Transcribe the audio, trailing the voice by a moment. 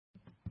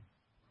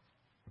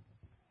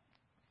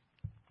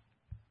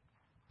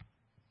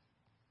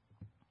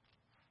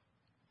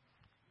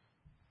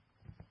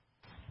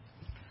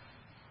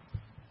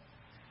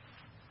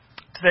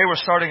Today we're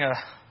starting a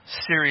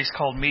series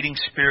called Meeting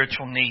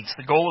Spiritual Needs.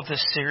 The goal of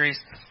this series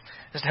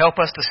is to help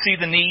us to see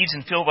the needs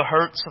and feel the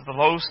hurts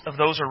of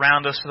those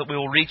around us so that we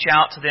will reach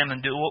out to them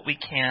and do what we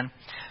can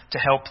to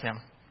help them.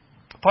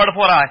 Part of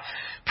what I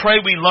pray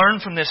we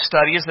learn from this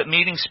study is that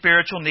meeting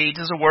spiritual needs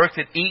is a work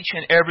that each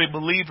and every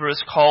believer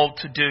is called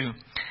to do.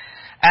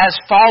 As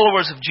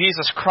followers of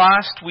Jesus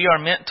Christ, we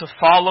are meant to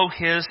follow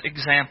His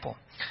example.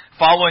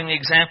 Following the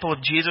example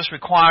of Jesus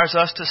requires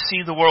us to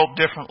see the world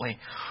differently.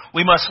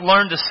 We must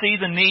learn to see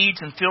the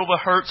needs and feel the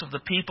hurts of the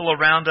people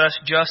around us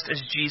just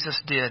as Jesus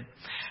did.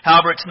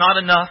 However, it's not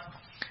enough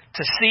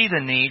to see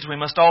the needs. We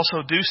must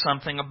also do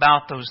something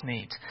about those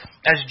needs.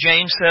 As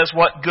James says,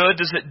 what good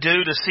does it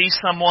do to see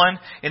someone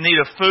in need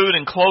of food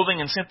and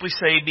clothing and simply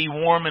say, be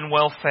warm and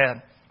well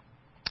fed?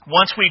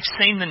 Once we've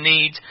seen the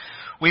needs,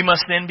 we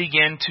must then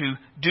begin to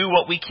do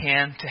what we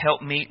can to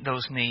help meet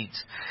those needs.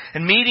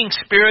 And meeting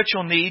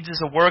spiritual needs is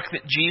a work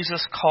that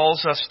Jesus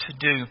calls us to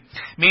do.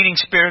 Meeting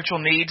spiritual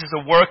needs is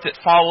a work that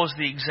follows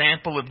the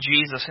example of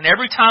Jesus. And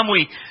every time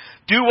we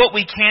do what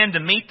we can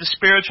to meet the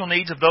spiritual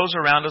needs of those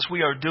around us,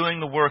 we are doing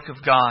the work of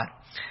God.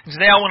 And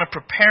today I want to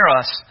prepare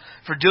us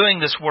for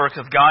doing this work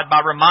of God by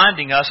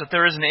reminding us that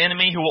there is an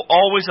enemy who will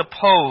always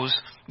oppose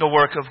the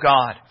work of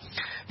God.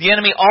 The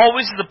enemy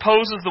always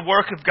opposes the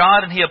work of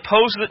God, and he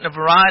opposes it in a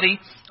variety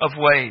of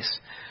ways.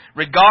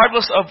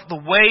 Regardless of the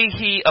way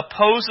he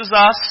opposes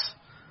us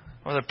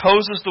or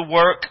opposes the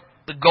work,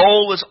 the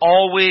goal is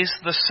always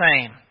the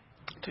same: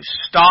 to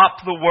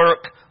stop the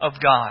work of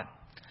God.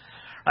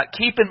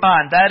 Keep in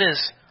mind, that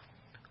is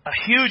a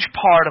huge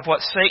part of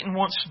what Satan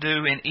wants to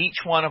do in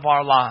each one of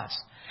our lives.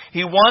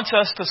 He wants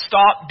us to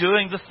stop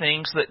doing the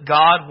things that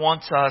God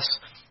wants us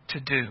to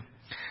do.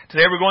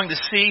 Today we're going to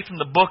see from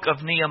the book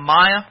of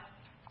Nehemiah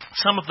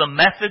some of the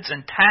methods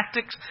and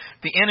tactics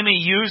the enemy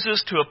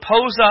uses to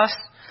oppose us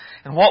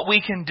and what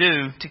we can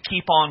do to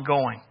keep on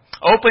going.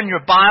 Open your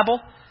Bible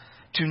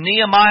to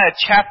Nehemiah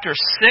chapter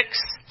 6.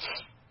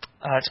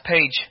 It's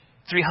page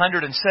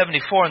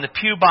 374 in the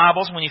Pew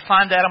Bibles. When you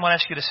find that, I'm going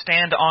to ask you to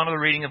stand to honor the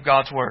reading of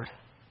God's Word.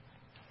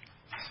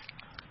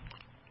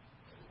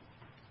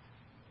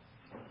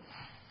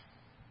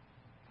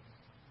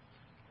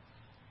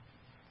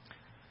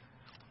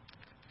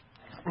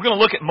 We're going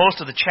to look at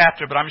most of the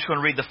chapter, but I'm just going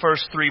to read the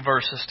first 3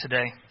 verses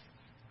today.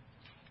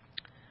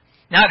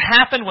 Now it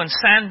happened when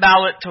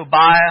Sanballat,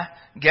 Tobiah,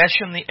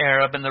 Geshem the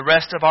Arab, and the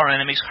rest of our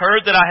enemies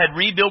heard that I had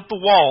rebuilt the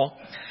wall,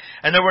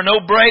 and there were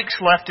no breaks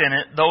left in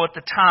it, though at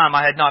the time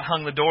I had not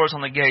hung the doors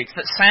on the gates,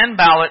 that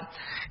Sanballat,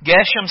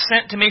 Geshem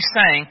sent to me,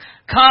 saying,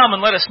 Come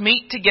and let us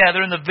meet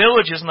together in the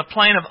villages in the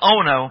plain of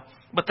Ono,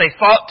 but they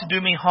thought to do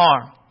me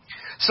harm.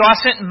 So I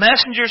sent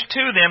messengers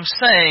to them,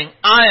 saying,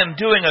 I am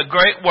doing a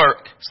great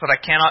work, so that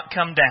I cannot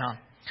come down.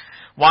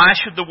 Why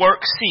should the work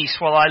cease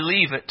while I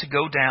leave it to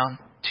go down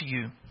to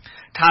you?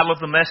 The title of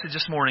the message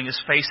this morning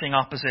is Facing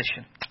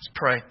Opposition. Let's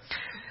pray.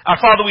 Our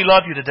Father, we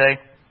love you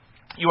today.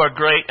 You are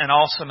great and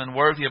awesome and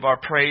worthy of our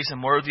praise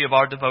and worthy of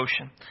our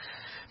devotion.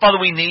 Father,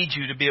 we need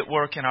you to be at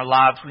work in our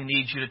lives. We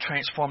need you to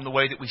transform the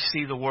way that we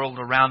see the world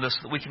around us,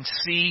 that we can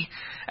see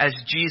as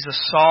Jesus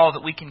saw,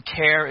 that we can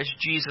care as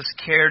Jesus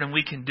cared, and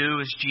we can do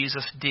as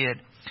Jesus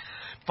did.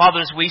 Father,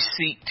 as we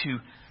seek to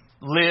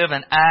live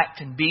and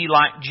act and be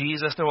like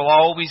Jesus, there will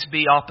always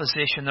be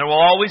opposition. There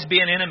will always be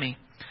an enemy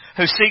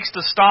who seeks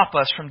to stop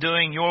us from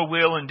doing your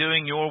will and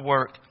doing your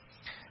work.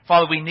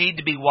 Father, we need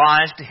to be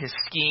wise to his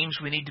schemes.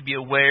 We need to be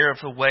aware of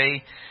the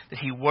way that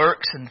he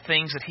works and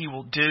things that he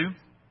will do.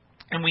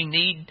 And we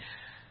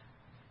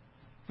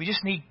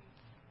just need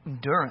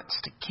endurance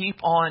to keep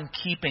on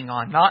keeping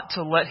on, not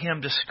to let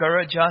him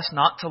discourage us,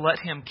 not to let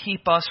him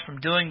keep us from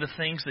doing the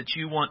things that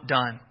you want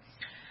done.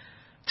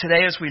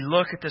 Today, as we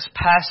look at this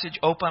passage,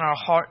 open our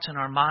hearts and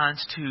our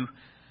minds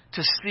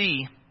to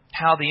see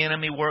how the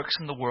enemy works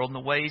in the world and the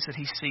ways that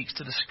he seeks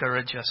to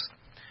discourage us.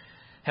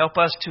 Help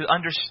us to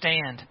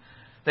understand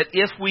that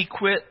if we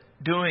quit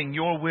doing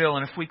your will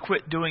and if we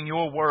quit doing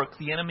your work,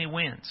 the enemy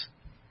wins.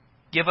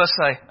 Give us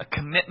a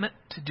commitment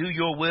to do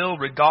your will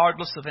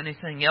regardless of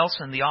anything else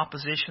and the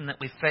opposition that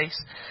we face.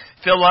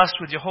 Fill us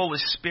with your Holy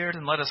Spirit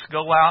and let us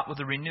go out with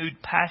a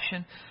renewed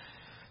passion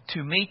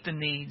to meet the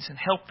needs and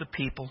help the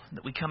people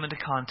that we come into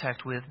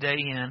contact with day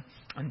in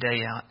and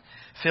day out.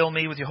 Fill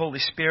me with your Holy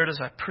Spirit as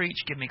I preach.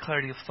 Give me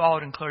clarity of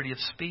thought and clarity of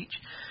speech.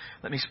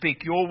 Let me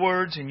speak your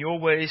words and your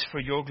ways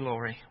for your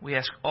glory. We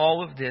ask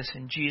all of this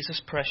in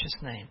Jesus' precious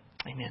name.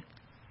 Amen.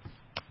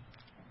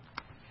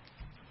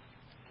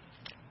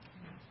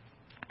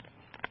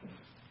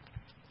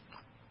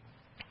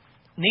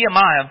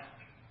 Nehemiah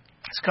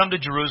has come to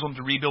Jerusalem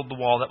to rebuild the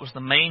wall. That was the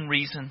main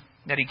reason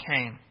that he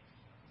came.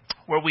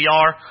 Where we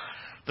are,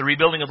 the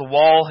rebuilding of the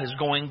wall is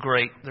going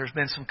great. There's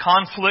been some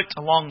conflict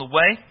along the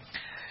way,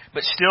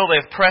 but still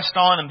they've pressed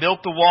on and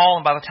built the wall,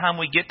 and by the time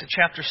we get to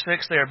chapter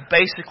 6, they are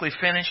basically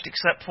finished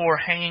except for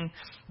hanging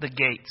the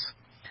gates.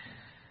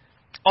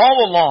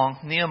 All along,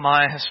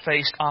 Nehemiah has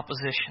faced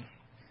opposition.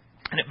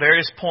 And at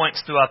various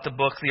points throughout the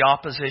book, the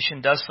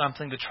opposition does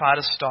something to try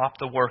to stop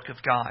the work of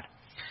God.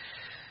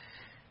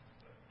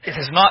 It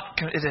has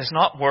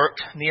not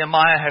worked.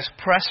 Nehemiah has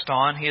pressed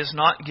on. He has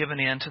not given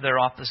in to their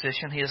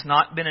opposition. He has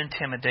not been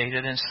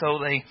intimidated, and so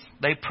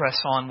they press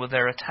on with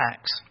their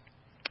attacks.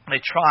 They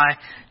try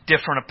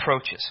different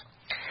approaches.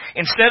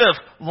 Instead of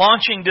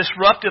launching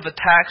disruptive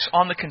attacks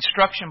on the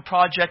construction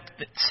project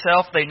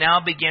itself, they now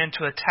begin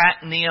to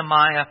attack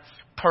Nehemiah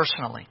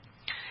personally.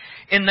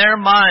 In their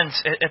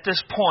minds, at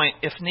this point,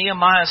 if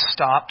Nehemiah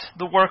stopped,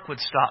 the work would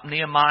stop.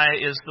 Nehemiah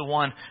is the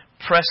one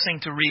pressing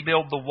to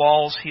rebuild the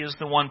walls. He is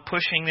the one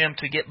pushing them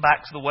to get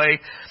back to the way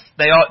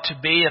they ought to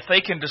be. If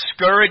they can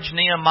discourage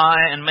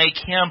Nehemiah and make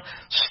him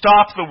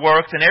stop the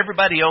work, then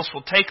everybody else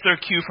will take their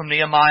cue from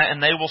Nehemiah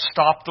and they will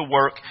stop the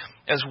work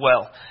as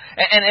well.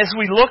 And as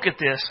we look at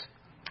this,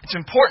 it's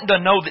important to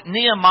know that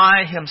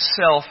Nehemiah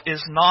himself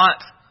is not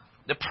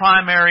the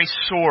primary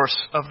source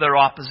of their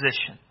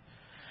opposition.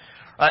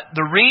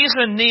 The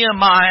reason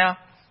Nehemiah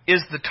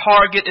is the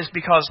target is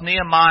because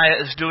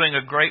Nehemiah is doing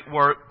a great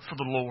work for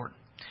the Lord.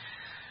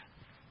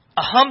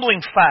 A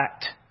humbling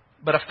fact,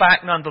 but a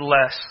fact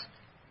nonetheless,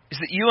 is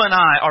that you and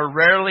I are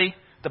rarely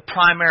the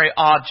primary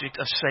object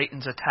of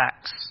Satan's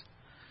attacks.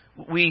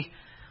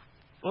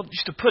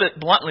 Just to put it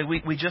bluntly,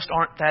 we just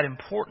aren't that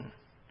important.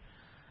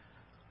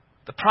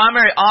 The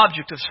primary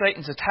object of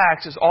Satan's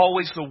attacks is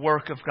always the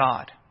work of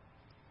God.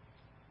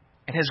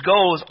 And his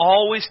goal is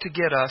always to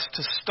get us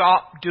to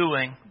stop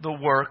doing the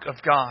work of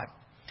God.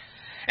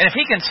 And if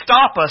he can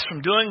stop us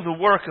from doing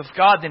the work of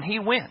God, then he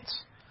wins.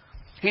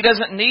 He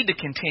doesn't need to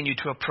continue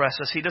to oppress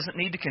us. He doesn't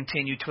need to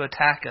continue to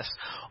attack us.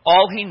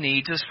 All he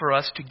needs is for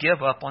us to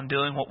give up on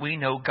doing what we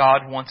know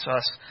God wants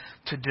us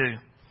to do.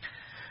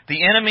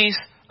 The enemies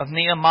of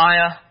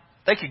Nehemiah,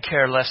 they could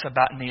care less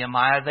about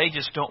Nehemiah. They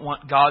just don't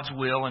want God's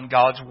will and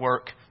God's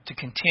work to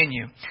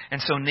continue.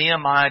 And so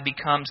Nehemiah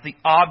becomes the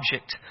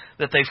object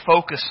that they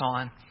focus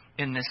on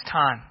in this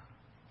time.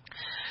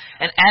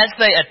 And as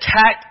they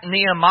attack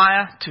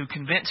Nehemiah to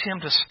convince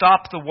him to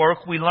stop the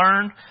work, we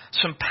learn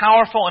some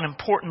powerful and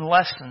important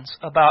lessons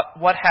about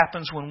what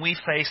happens when we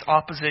face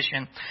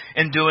opposition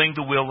in doing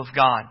the will of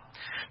God.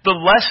 The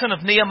lesson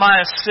of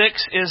Nehemiah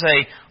 6 is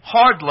a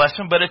hard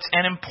lesson, but it's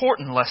an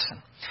important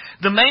lesson.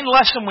 The main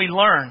lesson we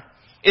learn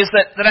is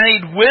that I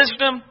need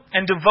wisdom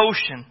and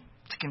devotion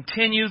to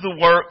continue the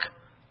work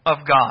of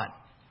God.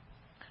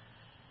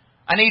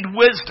 I need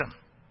wisdom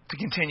to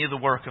continue the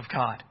work of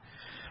God.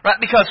 Right?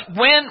 Because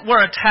when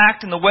we're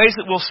attacked in the ways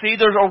that we'll see,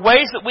 there are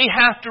ways that we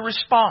have to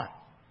respond.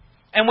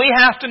 And we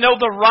have to know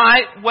the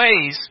right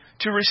ways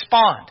to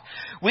respond.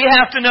 We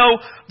have to know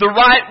the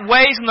right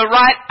ways and the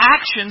right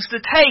actions to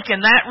take,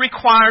 and that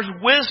requires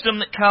wisdom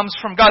that comes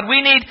from God.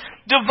 We need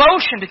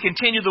devotion to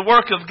continue the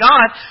work of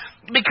God,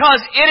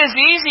 because it is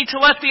easy to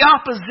let the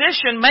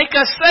opposition make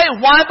us say,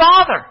 why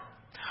bother?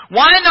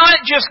 Why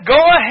not just go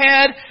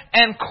ahead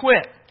and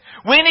quit?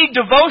 We need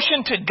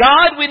devotion to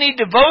God, we need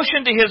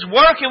devotion to His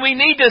work, and we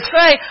need to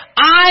say,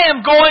 I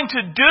am going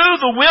to do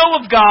the will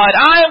of God.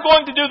 I am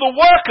going to do the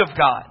work of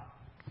God,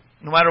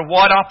 no matter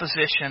what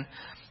opposition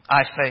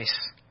I face.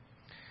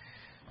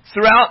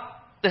 Throughout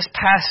this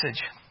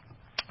passage,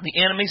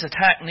 the enemies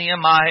attack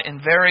Nehemiah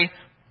in very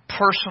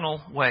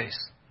personal ways.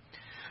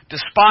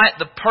 Despite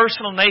the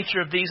personal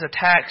nature of these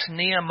attacks,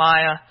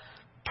 Nehemiah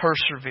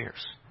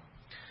perseveres.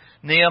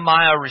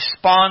 Nehemiah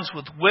responds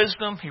with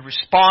wisdom. He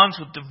responds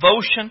with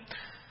devotion.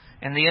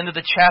 And at the end of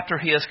the chapter,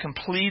 he has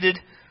completed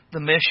the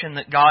mission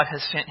that God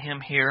has sent him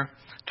here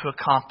to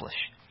accomplish.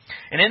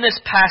 And in this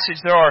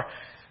passage, there are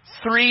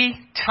 3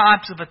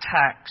 types of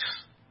attacks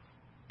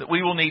that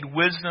we will need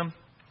wisdom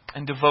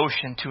and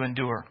devotion to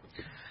endure.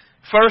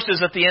 First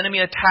is that the enemy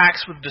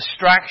attacks with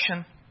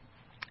distraction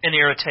and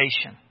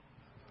irritation.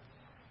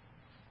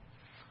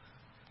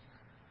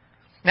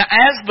 Now,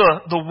 as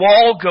the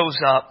wall goes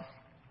up,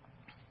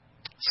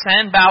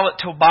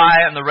 Sanballat,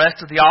 Tobiah, and the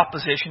rest of the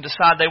opposition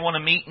decide they want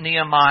to meet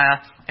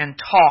Nehemiah and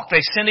talk. They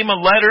send him a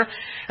letter,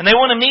 and they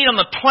want to meet on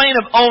the plain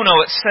of Ono,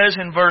 it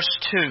says in verse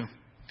 2.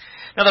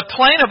 Now, the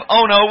plain of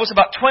Ono was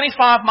about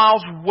 25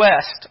 miles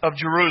west of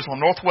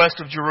Jerusalem,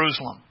 northwest of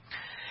Jerusalem.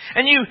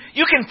 And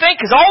you can think,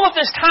 because all of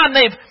this time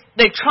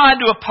they've tried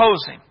to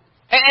oppose him.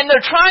 And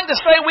they're trying to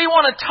say, we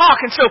want to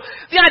talk. And so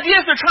the idea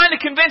is they're trying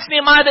to convince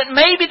Nehemiah that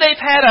maybe they've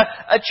had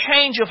a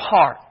change of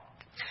heart.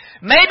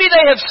 Maybe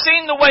they have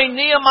seen the way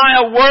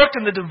Nehemiah worked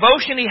and the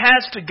devotion he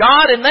has to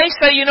God, and they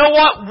say, you know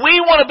what,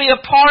 we want to be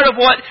a part of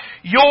what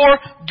you're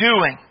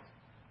doing.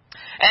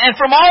 And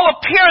from all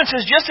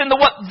appearances, just in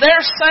what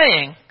they're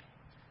saying,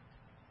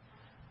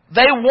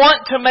 they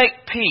want to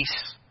make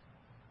peace.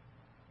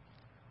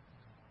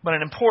 But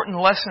an important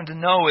lesson to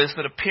know is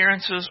that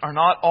appearances are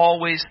not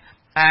always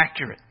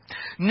accurate.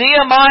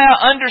 Nehemiah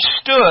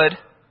understood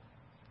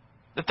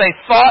that they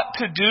thought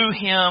to do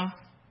him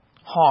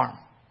harm.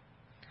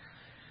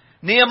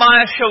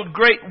 Nehemiah showed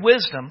great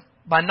wisdom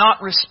by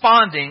not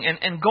responding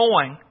and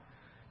going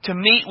to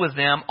meet with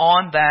them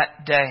on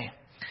that day.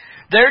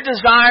 Their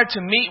desire to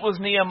meet with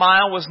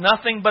Nehemiah was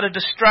nothing but a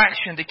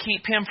distraction to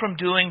keep him from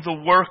doing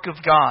the work of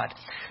God.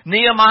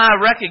 Nehemiah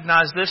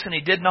recognized this and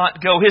he did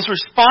not go. His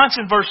response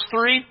in verse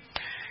 3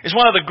 is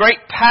one of the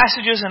great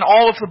passages in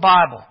all of the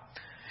Bible.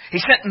 He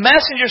sent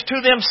messengers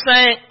to them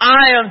saying,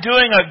 I am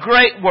doing a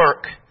great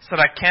work, so that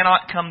I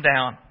cannot come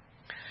down.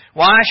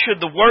 Why should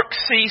the work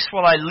cease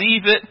while I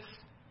leave it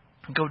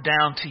and go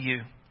down to you?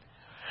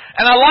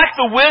 And I like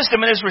the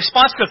wisdom in his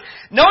response, because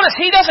notice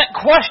he doesn't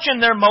question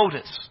their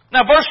motives.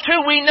 Now verse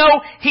 2, we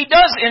know he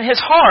does in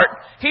his heart.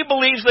 He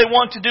believes they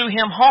want to do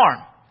him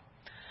harm.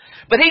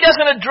 But he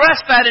doesn't address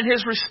that in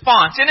his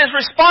response. In his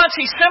response,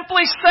 he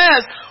simply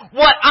says,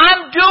 what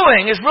I'm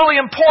doing is really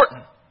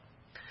important.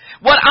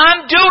 What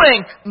I'm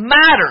doing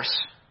matters.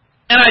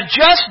 And I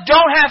just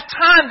don't have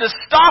time to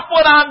stop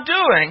what I'm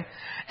doing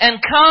and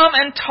come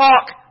and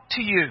talk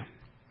to you.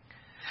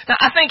 Now,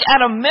 I think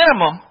at a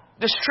minimum,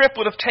 this trip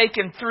would have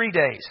taken 3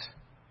 days.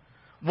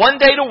 1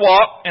 day to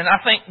walk, and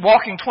I think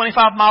walking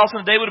 25 miles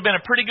in a day would have been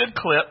a pretty good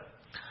clip.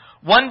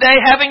 1 day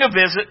having a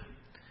visit,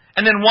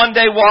 and then 1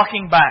 day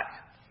walking back.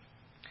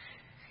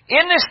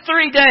 In this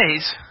 3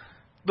 days,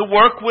 the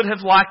work would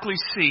have likely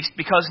ceased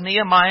because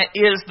Nehemiah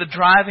is the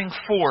driving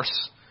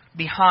force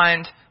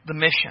behind the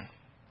mission.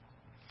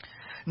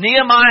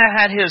 Nehemiah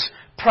had his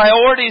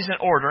priorities in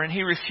order, and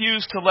he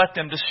refused to let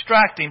them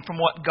distract him from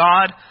what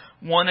God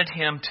wanted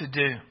him to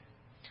do.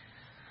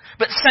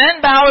 But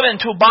Sanballat and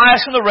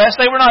Tobias and the rest,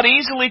 they were not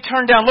easily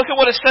turned down. Look at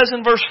what it says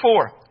in verse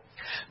 4.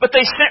 But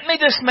they sent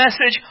me this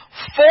message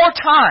 4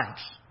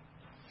 times,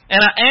 and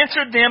I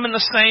answered them in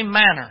the same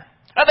manner.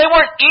 Now, they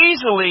weren't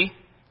easily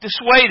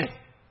dissuaded.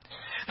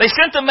 They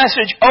sent the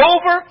message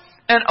over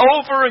and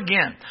over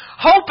again,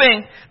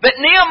 hoping that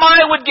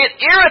Nehemiah would get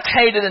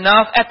irritated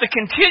enough at the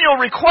continual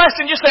request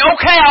and just say,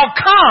 okay, I'll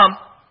come,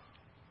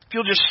 if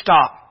you'll just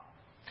stop.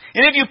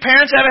 Any of you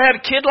parents ever had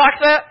a kid like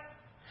that?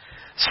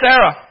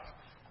 Sarah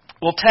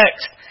will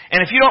text,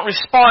 and if you don't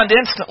respond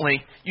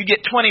instantly, you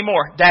get 20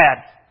 more.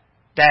 Dad,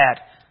 Dad,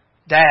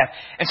 Dad.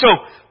 And so,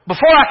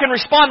 before I can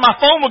respond, my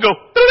phone will go,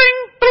 bling,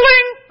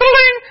 bling,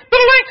 bling,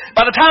 bling.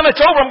 By the time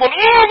it's over, I'm going,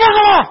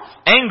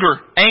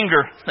 anger.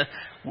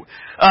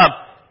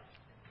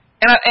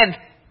 And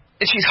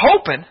she's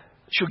hoping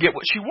she'll get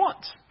what she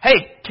wants.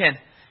 Hey, can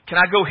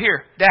I go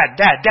here? Dad,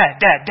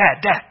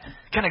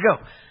 can I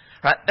go?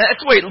 Right? That's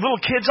the way little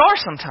kids are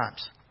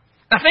sometimes.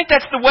 I think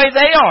that's the way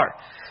they are.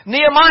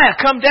 Nehemiah,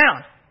 come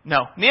down.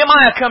 No.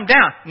 Nehemiah, come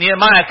down.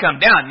 Nehemiah, come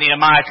down.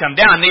 Nehemiah, come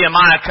down.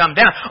 Nehemiah, come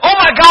down. Oh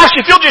my gosh,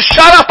 if you'll just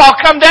shut up,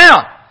 I'll come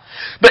down.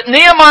 But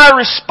Nehemiah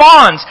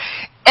responds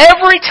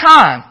every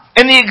time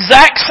in the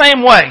exact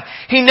same way.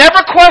 He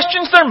never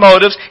questions their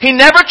motives. He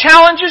never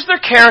challenges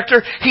their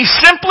character. He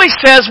simply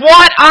says,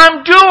 what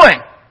I'm doing.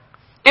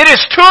 It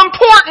is too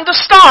important to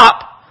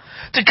stop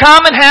to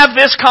come and have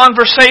this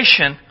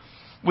conversation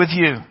with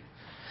you.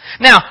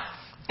 Now,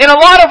 in a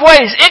lot of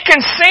ways, it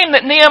can seem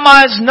that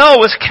Nehemiah's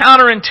no is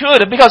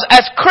counterintuitive, because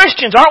as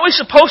Christians, aren't we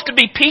supposed to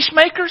be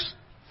peacemakers?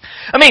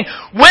 I mean,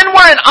 when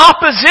we're in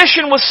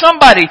opposition with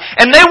somebody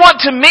and they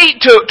want to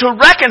meet to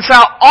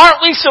reconcile,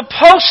 aren't we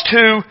supposed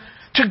to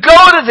go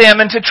to them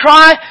and to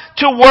try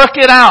to work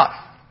it out?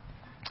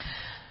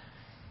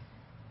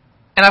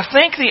 And I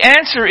think the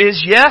answer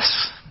is yes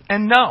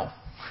and no.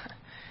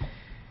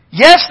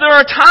 Yes, there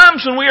are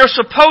times when we are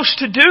supposed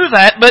to do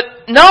that,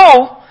 but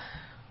no,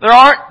 there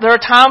are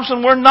times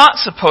when we're not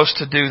supposed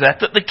to do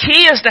that. The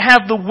key is to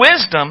have the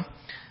wisdom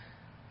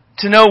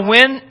to know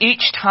when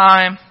each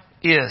time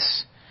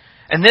is.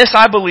 And this,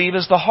 I believe,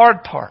 is the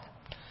hard part.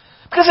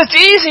 Because it's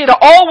easy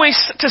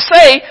to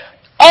say,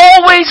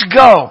 always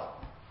go.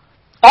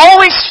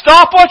 Always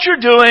stop what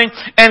you're doing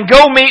and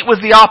go meet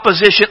with the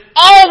opposition.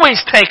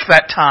 Always take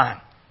that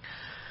time.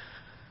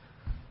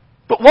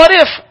 But what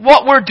if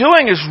what we're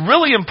doing is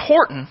really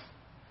important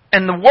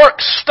and the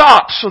work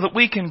stops so that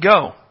we can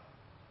go?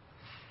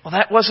 Well,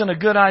 that wasn't a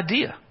good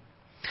idea.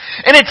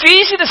 And it's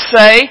easy to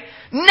say,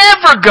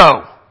 never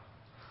go.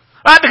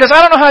 Right? Because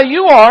I don't know how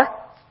you are,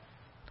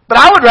 but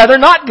I would rather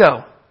not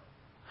go.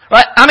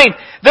 Right? I mean,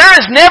 there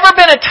has never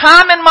been a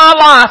time in my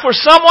life where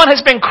someone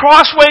has been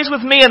crossways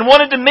with me and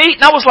wanted to meet,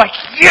 and I was like,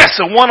 yes,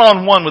 a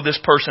one-on-one with this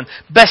person.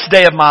 Best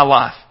day of my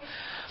life.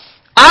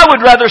 I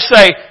would rather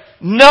say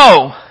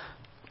no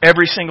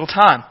every single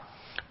time.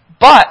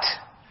 But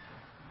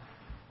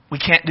we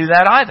can't do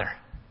that either.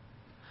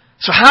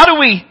 So how do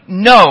we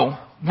know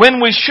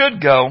when we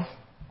should go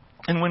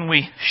and when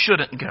we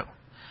shouldn't go?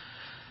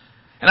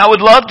 And I would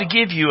love to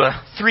give you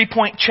a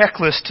 3-point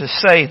checklist to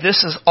say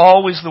this is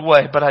always the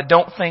way, but I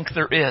don't think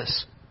there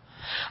is.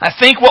 I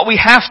think what we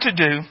have to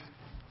do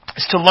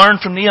is to learn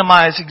from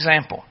Nehemiah's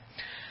example.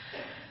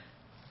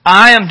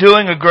 I am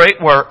doing a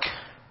great work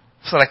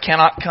so that I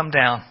cannot come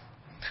down.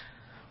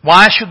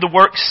 Why should the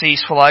work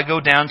cease while I go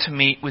down to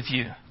meet with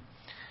you?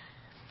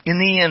 In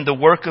the end, the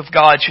work of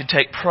God should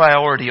take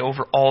priority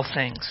over all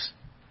things.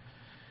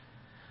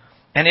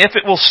 And if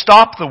it will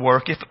stop the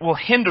work, if it will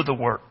hinder the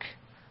work,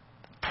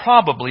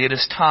 probably it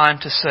is time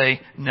to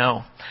say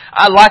no.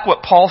 I like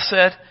what Paul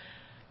said.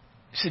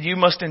 He said, you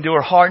must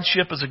endure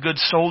hardship as a good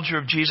soldier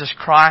of Jesus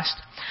Christ.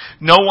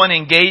 No one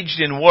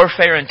engaged in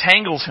warfare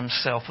entangles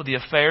himself with the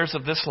affairs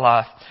of this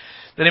life,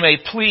 that he may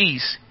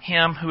please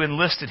him who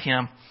enlisted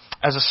him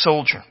as a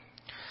soldier.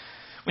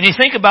 When you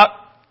think about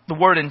the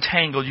word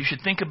entangled, you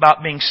should think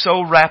about being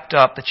so wrapped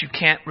up that you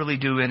can't really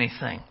do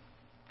anything.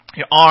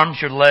 Your arms,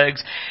 your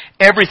legs,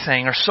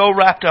 everything are so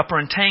wrapped up or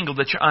entangled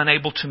that you're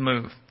unable to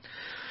move.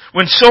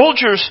 When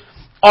soldiers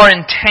are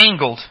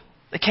entangled,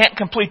 they can't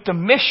complete the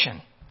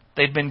mission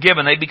they've been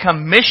given. They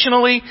become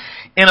missionally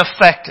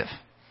ineffective.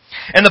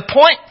 And the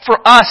point for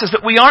us is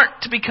that we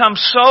aren't to become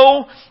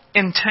so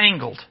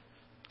entangled,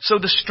 so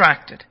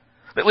distracted,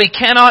 that we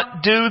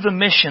cannot do the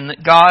mission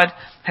that God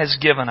has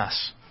given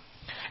us.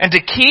 And to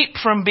keep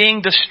from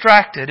being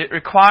distracted, it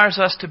requires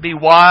us to be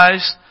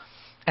wise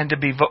and to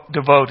be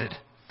devoted.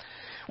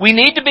 We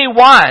need to be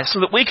wise so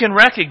that we can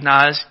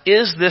recognize,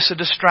 is this a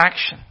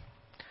distraction?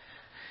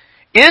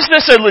 Is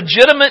this a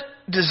legitimate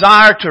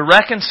desire to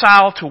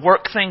reconcile, to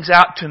work things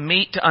out, to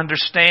meet, to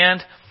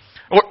understand?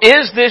 Or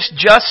is this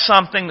just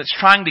something that's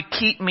trying to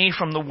keep me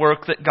from the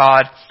work that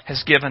God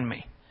has given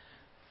me?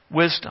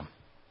 Wisdom.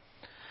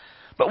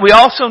 But we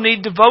also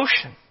need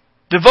devotion.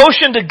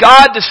 Devotion to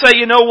God to say,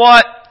 you know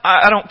what?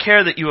 I don't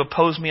care that you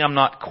oppose me, I'm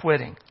not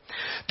quitting.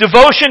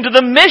 Devotion to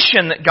the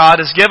mission that God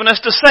has given us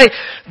to say,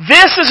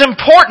 this is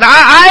important.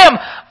 I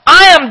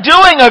am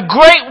doing a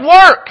great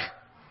work.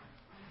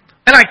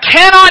 And I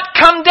cannot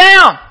come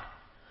down.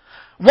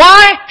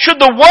 Why should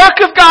the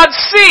work of God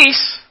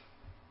cease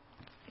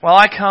while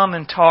I come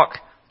and talk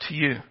to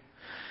you?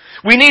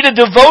 We need a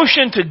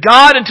devotion to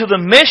God and to the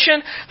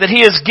mission that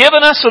He has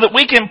given us so that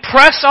we can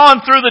press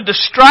on through the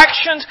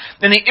distractions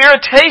and the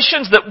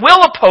irritations that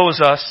will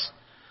oppose us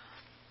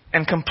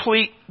and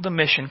complete the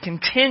mission,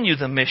 continue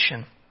the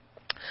mission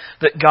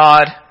that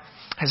God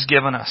has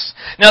given us.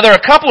 Now there are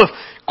a couple of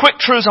quick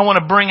truths I want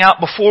to bring out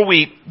before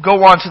we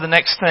go on to the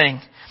next thing.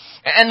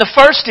 And the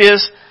first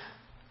is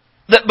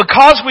that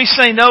because we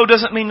say no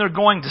doesn't mean they're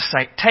going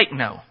to take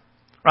no.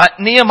 Right?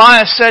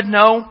 Nehemiah said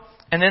no,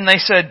 and then they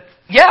said,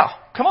 yeah,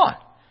 come on.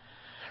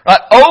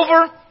 Right?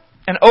 Over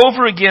and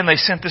over again they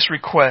sent this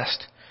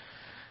request.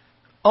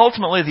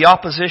 Ultimately, the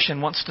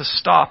opposition wants to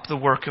stop the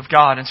work of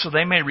God. And so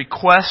they may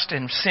request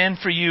and send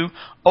for you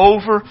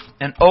over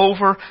and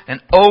over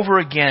and over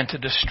again to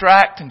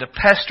distract and to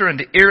pester and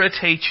to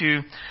irritate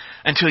you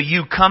until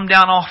you come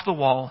down off the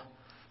wall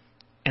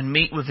and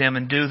meet with them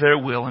and do their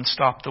will and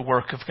stop the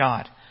work of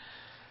God.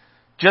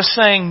 Just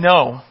saying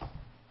no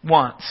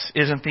once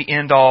isn't the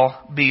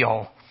end-all,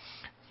 be-all.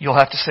 You'll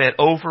have to say it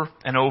over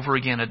and over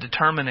again, a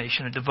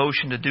determination, a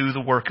devotion to do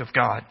the work of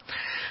God.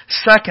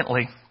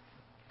 Secondly,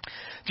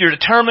 if you're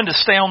determined to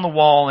stay on the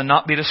wall and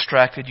not be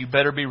distracted, you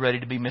better be ready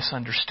to be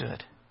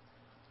misunderstood.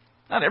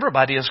 Not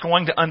everybody is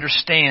going to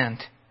understand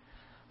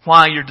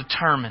why you're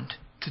determined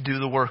to do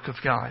the work of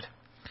God.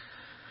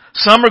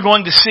 Some are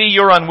going to see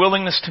your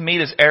unwillingness to meet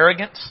as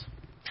arrogance.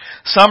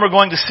 Some are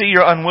going to see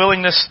your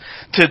unwillingness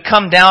to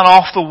come down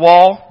off the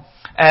wall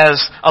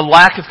as a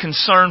lack of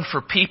concern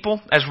for people,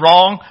 as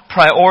wrong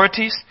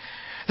priorities.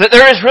 That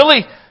there is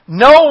really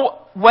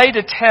no way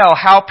to tell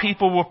how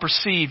people will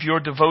perceive your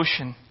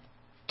devotion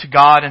to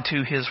God and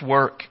to His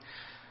work.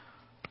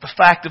 But the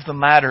fact of the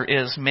matter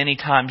is, many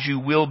times you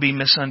will be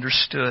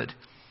misunderstood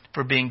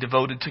for being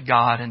devoted to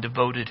God and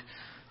devoted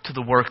to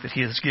the work that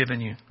He has given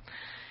you.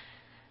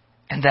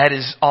 And that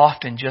is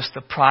often just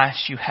the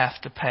price you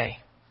have to pay.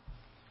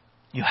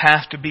 You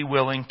have to be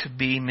willing to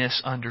be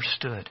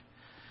misunderstood.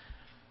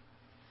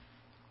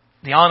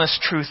 The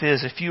honest truth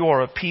is, if you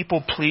are a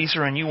people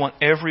pleaser and you want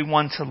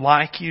everyone to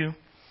like you,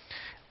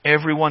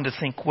 everyone to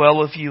think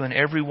well of you, and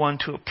everyone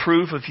to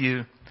approve of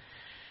you,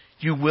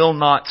 you will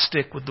not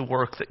stick with the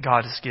work that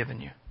God has given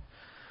you.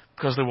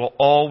 Because there will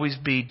always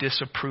be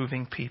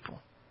disapproving people.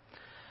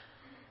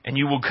 And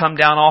you will come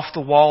down off the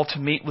wall to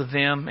meet with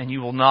them, and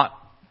you will not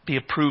be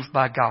approved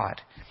by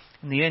God.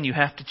 In the end, you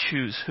have to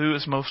choose who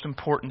is most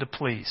important to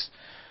please.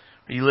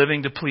 Are you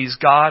living to please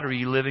God, or are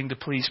you living to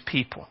please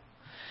people?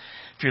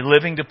 If you're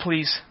living to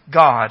please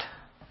God,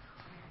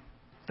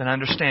 then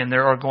understand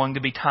there are going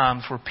to be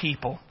times where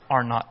people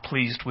are not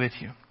pleased with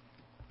you.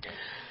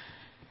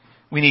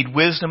 We need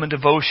wisdom and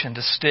devotion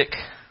to stick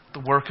the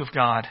work of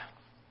God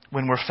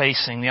when we're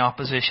facing the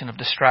opposition of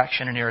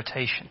distraction and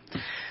irritation.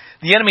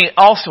 The enemy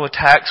also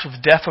attacks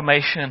with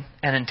defamation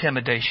and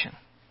intimidation.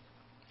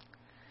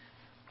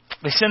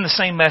 They send the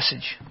same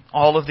message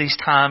all of these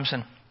times,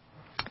 and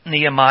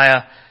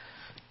Nehemiah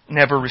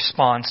never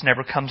responds,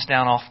 never comes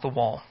down off the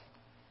wall.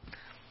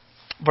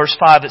 Verse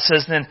 5, it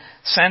says, Then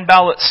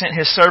Sanballat sent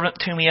his servant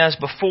to me as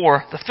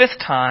before, the fifth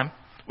time,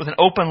 with an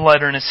open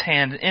letter in his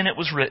hand, and in it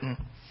was written,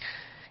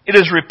 It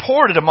is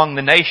reported among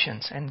the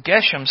nations, and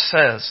Geshem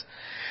says,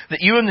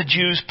 that you and the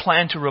Jews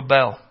plan to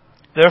rebel.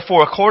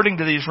 Therefore, according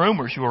to these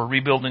rumors, you are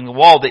rebuilding the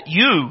wall, that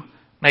you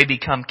may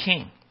become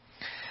king.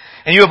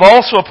 And you have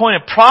also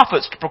appointed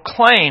prophets to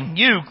proclaim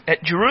you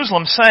at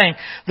Jerusalem, saying,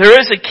 There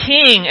is a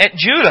king at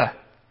Judah.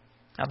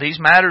 Now these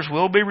matters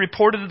will be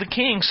reported to the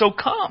king, so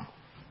come,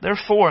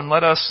 therefore, and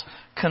let us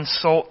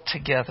consult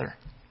together.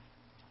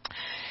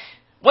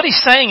 What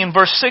he's saying in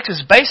verse 6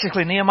 is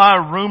basically,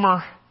 Nehemiah,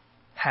 rumor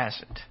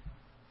has it.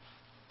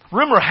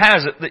 Rumor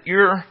has it that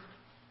you're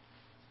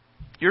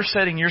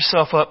setting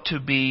yourself up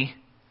to be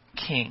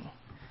king.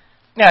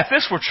 Now, if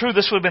this were true,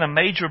 this would have been a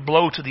major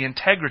blow to the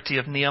integrity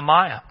of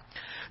Nehemiah.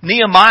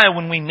 Nehemiah,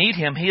 when we meet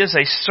him, he is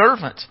a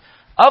servant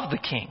of the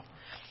king.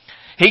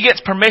 He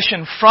gets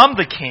permission from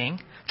the king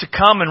to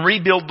come and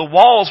rebuild the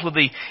walls with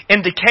the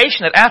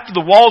indication that after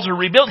the walls are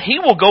rebuilt, he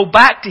will go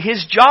back to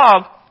his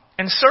job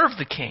and serve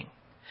the king.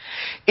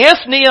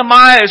 If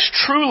Nehemiah is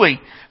truly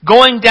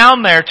going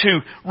down there to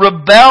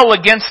rebel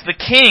against the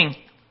king,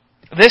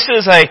 this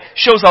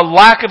shows a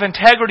lack of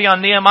integrity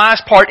on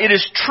Nehemiah's part. It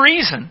is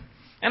treason.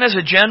 And as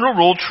a general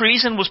rule,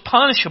 treason was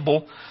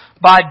punishable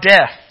by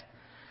death.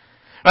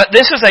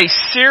 This is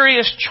a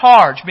serious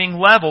charge being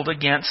leveled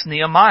against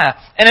Nehemiah.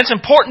 And it's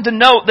important to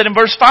note that in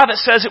verse 5 it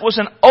says it was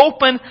an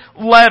open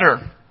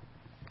letter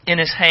in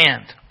his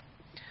hand.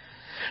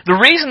 The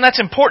reason that's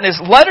important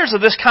is letters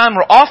of this kind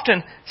were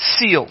often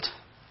sealed.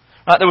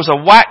 There was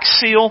a wax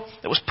seal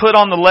that was put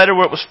on the letter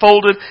where it was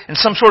folded, and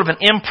some sort of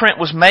an imprint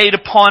was made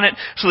upon it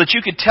so that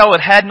you could tell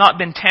it had not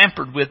been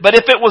tampered with. But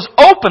if it was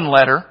open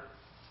letter,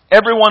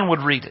 everyone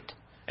would read it.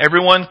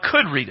 Everyone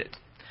could read it.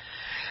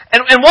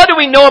 And what do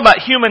we know about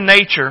human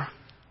nature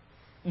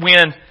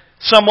when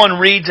someone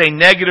reads a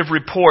negative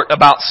report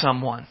about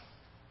someone?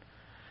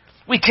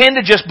 We tend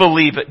to just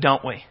believe it,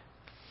 don't we?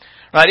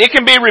 Right? It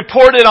can be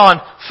reported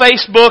on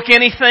Facebook,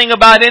 anything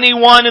about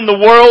anyone in the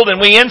world, and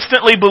we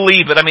instantly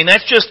believe it. I mean,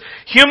 that's just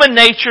human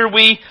nature.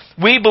 We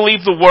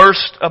believe the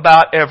worst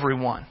about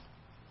everyone.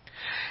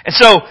 And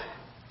so,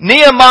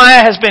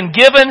 Nehemiah has been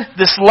given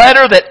this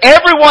letter that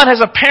everyone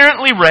has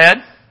apparently read,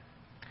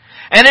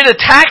 and it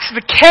attacks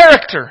the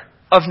character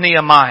of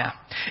Nehemiah.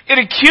 It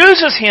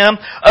accuses him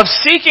of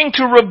seeking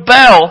to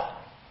rebel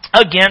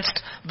against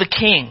the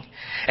king.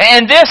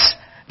 And this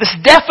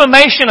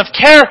defamation of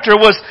character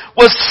was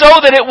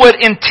so that it would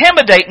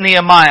intimidate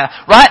Nehemiah.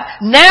 Right?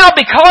 Now,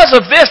 because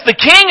of this, the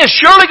king is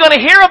surely going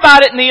to hear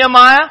about it,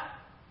 Nehemiah.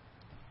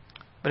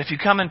 But if you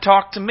come and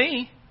talk to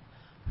me,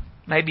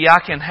 maybe I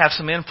can have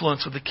some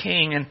influence with the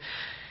king,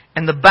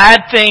 and the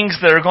bad things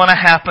that are going to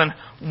happen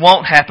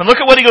won't happen.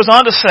 Look at what he goes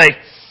on to say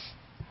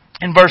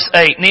in verse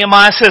 8.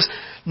 Nehemiah says,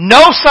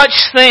 "No such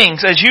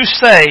things as you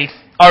say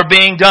are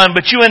being done,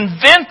 but you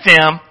invent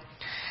them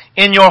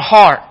in your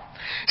heart."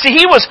 See,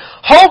 he was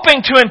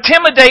hoping to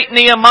intimidate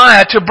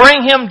Nehemiah to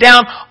bring him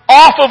down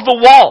off of the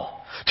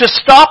wall, to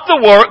stop the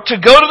work, to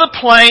go to the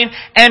plain,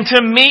 and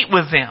to meet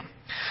with them.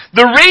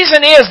 The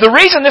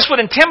reason this would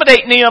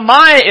intimidate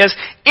Nehemiah is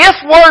if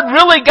word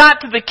really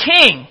got to the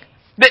king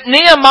that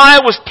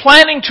Nehemiah was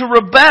planning to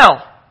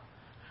rebel,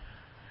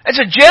 as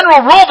a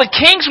general rule, the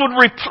kings would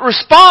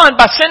respond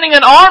by sending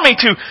an army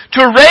to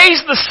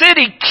raise the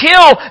city,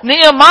 kill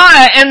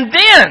Nehemiah, and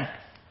then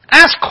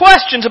ask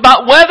questions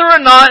about whether or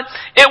not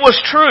it was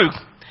true.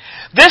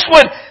 This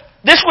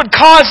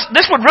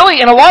would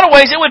really, in a lot of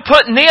ways, it would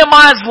put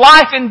Nehemiah's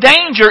life in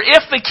danger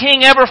if the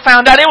king ever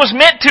found out. It was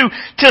meant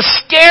to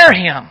scare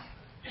him.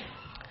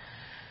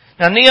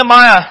 Now,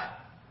 Nehemiah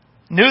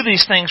knew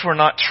these things were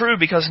not true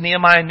because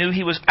Nehemiah knew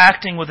he was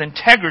acting with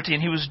integrity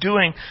and he was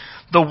doing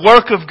the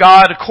work of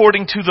God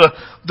according to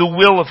the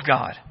will of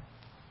God.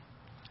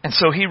 And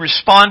so he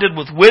responded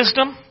with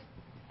wisdom,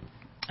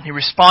 and he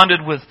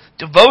responded with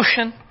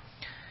devotion,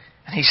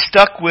 and he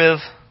stuck with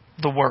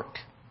the work.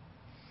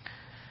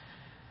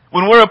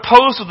 When we're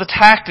opposed with the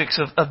tactics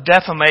of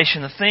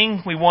defamation, the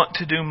thing we want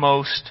to do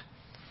most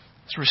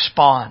is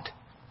respond,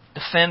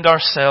 defend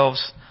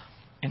ourselves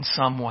in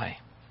some way.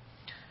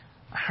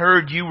 I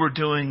heard you were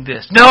doing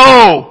this.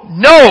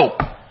 No!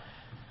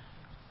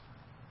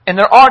 And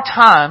there are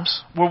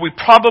times where we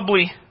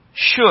probably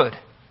should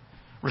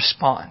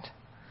respond.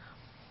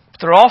 But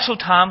there are also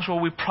times where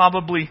we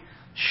probably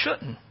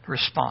shouldn't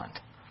respond.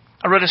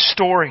 I read a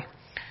story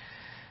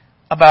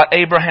about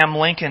Abraham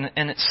Lincoln,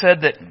 and it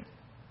said that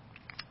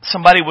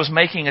somebody was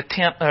making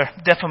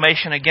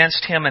defamation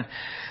against him, and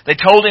they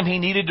told him he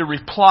needed to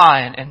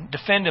reply and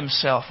defend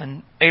himself.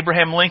 And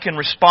Abraham Lincoln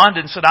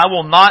responded and said, "I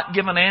will not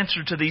give an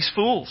answer to these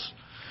fools.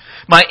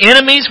 My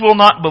enemies will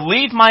not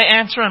believe my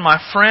answer, and my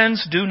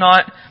friends do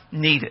not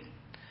need it."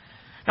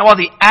 Now, while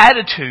the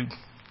attitude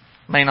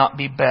may not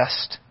be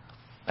best,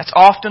 that's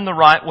often the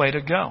right way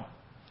to go.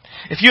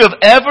 If you have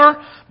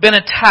ever been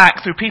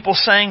attacked through people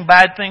saying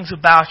bad things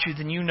about you,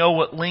 then you know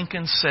what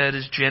Lincoln said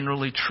is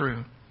generally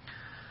true.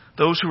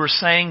 Those who are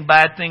saying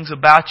bad things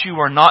about you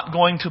are not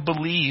going to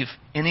believe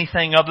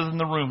anything other than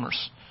the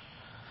rumors.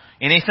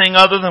 Anything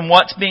other than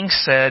what's being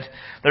said.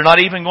 They're not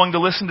even going to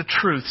listen to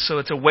truth, so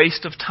it's a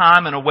waste of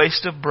time and a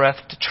waste of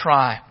breath to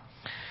try.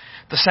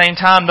 At the same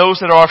time, those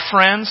that are our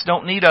friends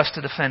don't need us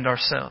to defend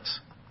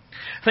ourselves.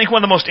 I think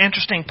one of the most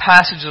interesting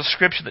passages of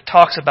Scripture that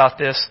talks about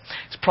this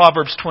is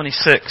Proverbs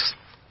 26.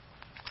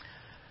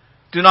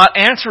 "Do not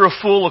answer a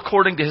fool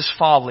according to his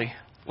folly,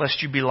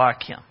 lest you be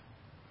like him."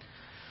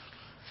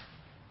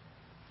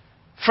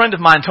 A friend of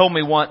mine told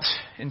me once,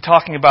 in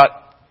talking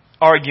about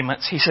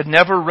arguments, he said,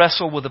 "Never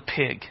wrestle with a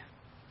pig.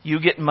 You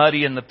get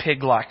muddy and the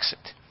pig likes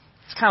it."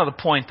 It's kind of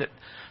the point that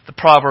the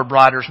proverb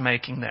writer's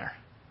making there.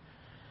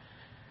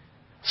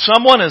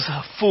 Someone is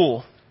a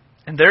fool,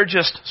 and they're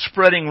just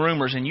spreading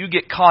rumors, and you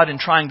get caught in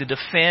trying to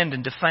defend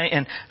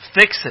and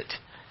fix it.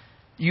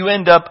 you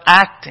end up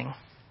acting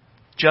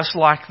just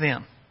like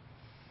them.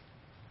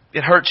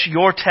 It hurts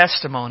your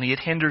testimony. It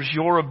hinders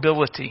your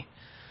ability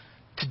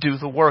to do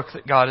the work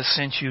that God has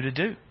sent you to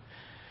do.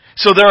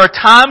 So there are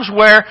times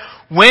where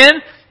when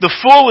the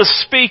fool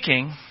is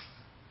speaking,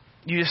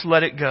 you just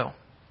let it go.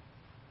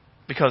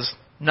 Because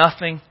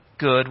nothing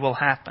good will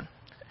happen.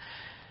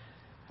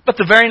 But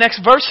the very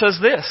next verse says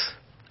this: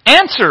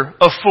 answer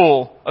a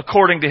fool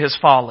according to his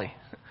folly,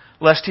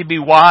 lest he be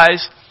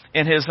wise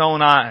in his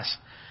own eyes.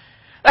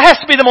 That has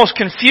to be the most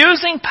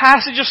confusing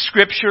passage of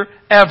Scripture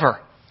ever.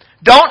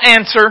 Don't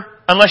answer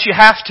unless you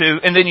have to,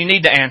 and then you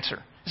need to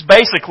answer. It's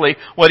basically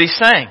what he's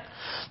saying.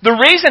 The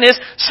reason is,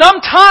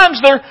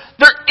 sometimes there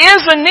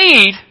is a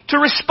need to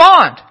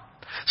respond.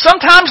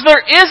 Sometimes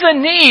there is a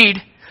need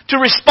to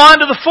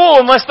respond to the fool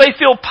unless they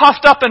feel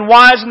puffed up and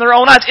wise in their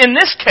own eyes. In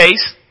this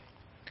case,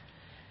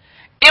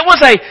 it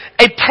was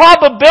a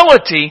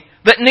probability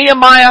that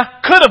Nehemiah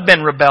could have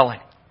been rebelling.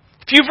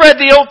 If you've read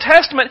the Old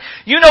Testament,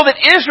 you know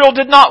that Israel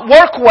did not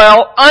work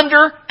well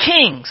under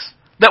kings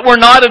that were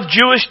not of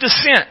Jewish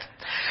descent.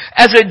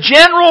 As a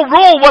general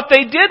rule, what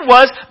they did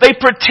was they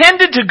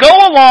pretended to go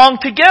along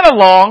to get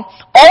along,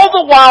 all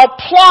the while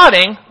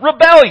plotting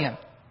rebellion.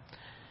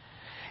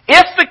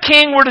 If the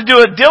king were to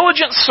do a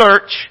diligent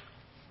search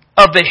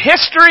of the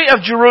history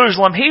of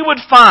Jerusalem, he would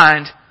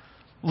find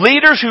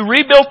leaders who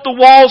rebuilt the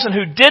walls and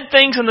who did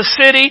things in the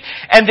city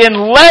and then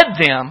led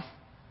them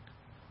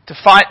to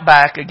fight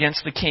back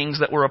against the kings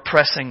that were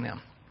oppressing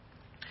them.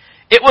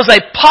 It was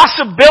a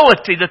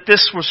possibility that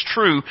this was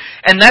true,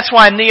 and that's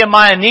why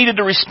Nehemiah needed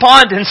to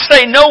respond and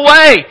say, no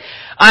way,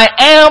 I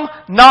am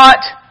not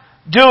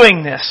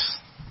doing this.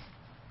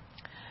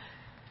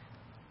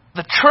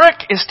 The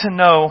trick is to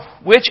know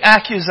which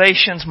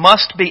accusations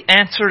must be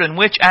answered and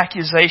which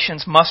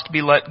accusations must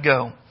be let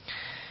go.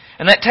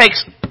 And that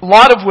takes a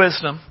lot of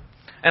wisdom,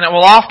 and it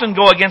will often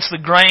go against the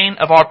grain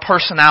of our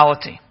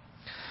personality.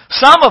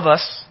 Some of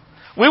us,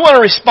 we want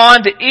to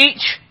respond to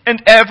each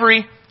and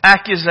every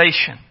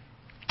accusation.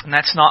 And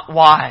that's not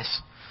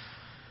wise.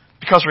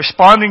 Because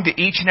responding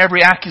to each and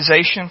every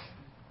accusation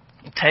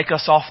will take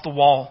us off the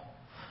wall.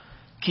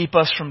 Keep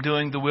us from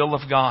doing the will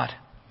of God.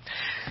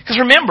 Because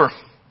remember,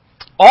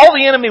 all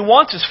the enemy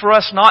wants is for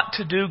us not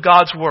to do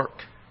God's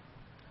work.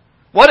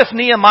 What if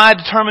Nehemiah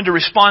determined to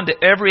respond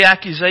to every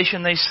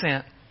accusation they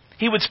sent?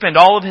 He would spend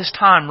all of his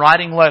time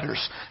writing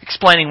letters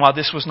explaining why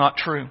this was not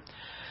true.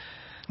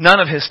 None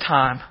of his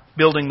time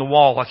building the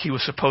wall like he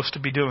was supposed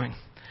to be doing.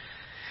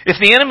 If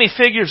the enemy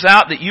figures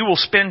out that you will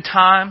spend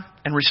time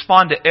and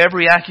respond to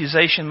every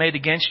accusation made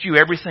against you,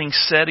 everything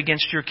said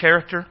against your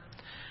character,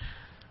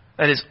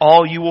 that is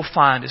all you will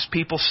find is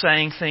people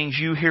saying things,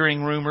 you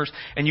hearing rumors,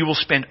 and you will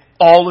spend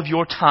all of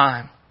your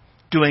time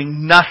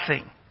doing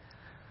nothing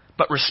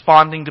but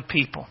responding to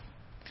people.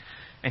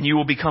 And you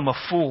will become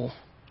a fool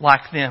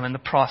like them in the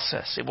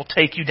process. It will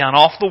take you down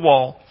off the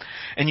wall,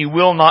 and you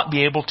will not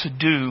be able to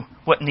do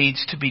what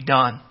needs to be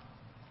done.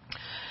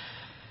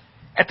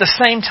 At the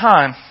same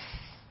time,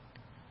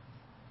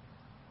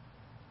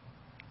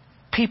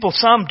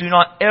 some do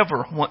not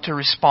ever want to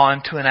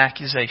respond to an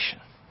accusation.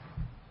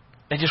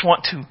 They just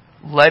want to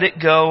let it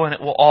go and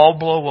it will all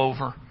blow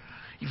over.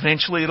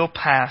 Eventually it'll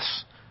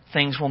pass.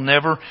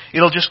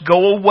 It'll just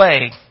go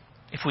away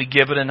if we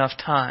give it enough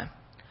time.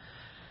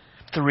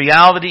 The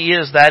reality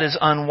is that is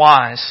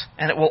unwise,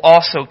 and it will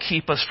also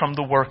keep us from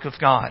the work of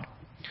God.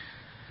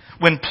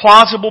 When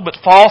plausible but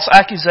false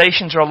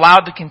accusations are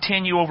allowed to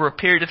continue over a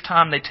period of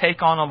time, they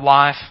take on a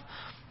life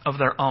of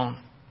their own.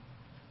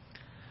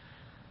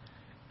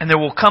 And there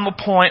will come a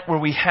point where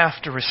we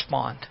have to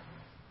respond.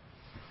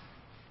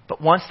 But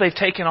once they've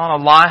taken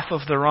on a life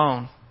of their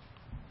own,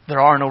 there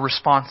are no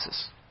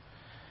responses.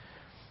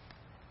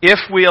 If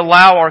we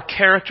allow our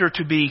character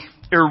to be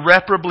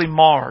irreparably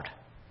marred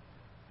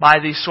by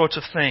these sorts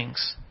of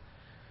things,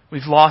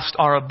 we've lost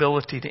our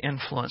ability to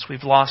influence.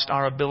 We've lost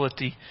our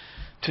ability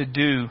to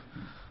do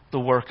the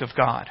work of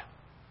God.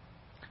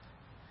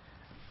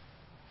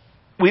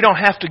 We don't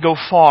have to go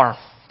far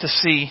to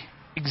see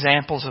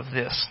examples of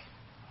this.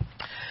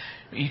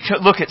 You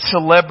could look at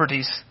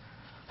celebrities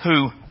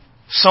who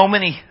so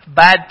many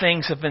bad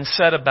things have been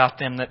said about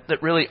them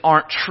that really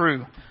aren't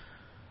true.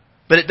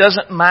 But it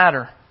doesn't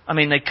matter. I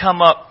mean, they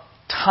come up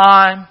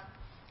time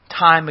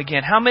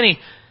again. How many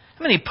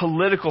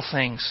political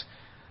things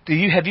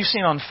have you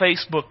seen on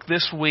Facebook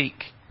this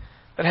week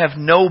that have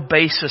no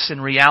basis in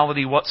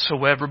reality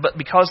whatsoever, but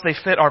because they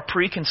fit our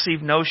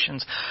preconceived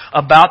notions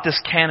about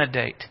this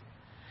candidate,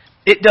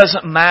 it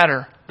doesn't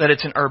matter that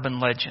it's an urban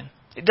legend.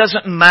 It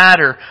doesn't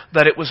matter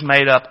that it was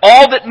made up.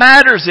 All that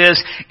matters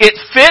is it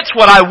fits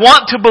what I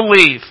want to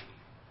believe.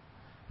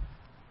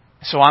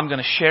 So I'm going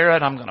to share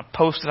it, I'm going to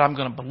post it, I'm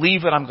going to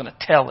believe it, I'm going to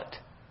tell it.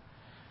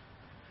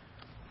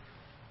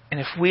 And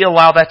if we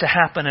allow that to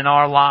happen in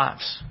our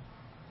lives,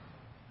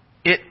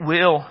 it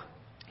will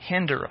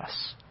hinder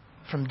us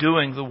from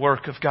doing the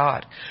work of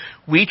God.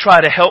 We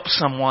try to help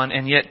someone,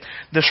 and yet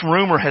this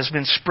rumor has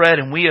been spread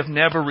and we have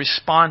never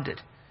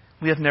responded.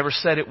 We have never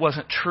said it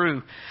wasn't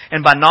true.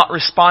 And by not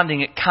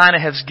responding, it kind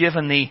of has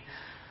given the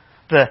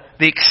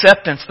the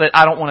acceptance that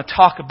I don't want to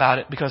talk about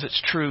it because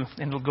it's true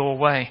and it'll go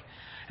away.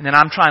 And then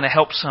I'm trying to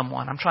help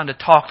someone. I'm trying to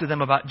talk to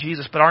them about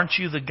Jesus. But aren't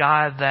you the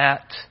guy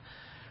that...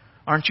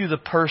 Aren't you the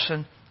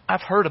person?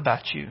 I've heard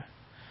about you.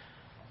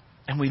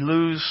 And we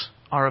lose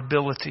our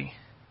ability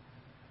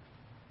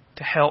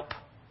to help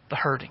the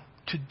hurting,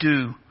 to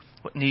do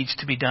what needs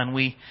to be done.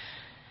 We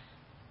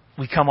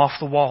come off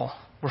the wall.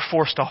 We're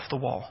forced off the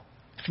wall.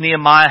 If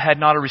Nehemiah had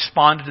not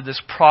responded to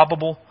this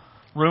probable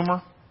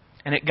rumor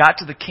and it got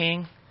to the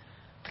king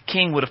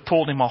would have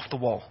pulled him off the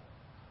wall.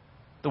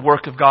 The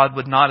work of God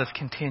would not have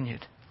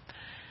continued.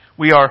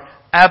 We are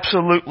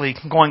absolutely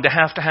going to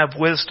have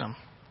wisdom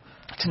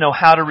to know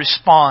how to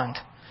respond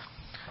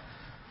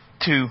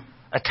to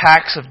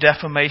attacks of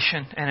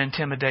defamation and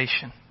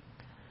intimidation.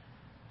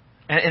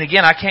 And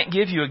again, I can't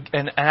give you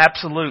an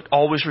absolute,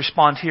 always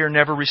respond here,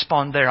 never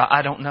respond there.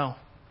 I don't know.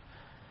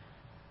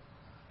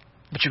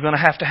 But you're going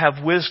to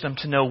have wisdom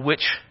to know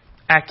which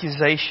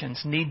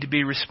accusations need to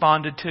be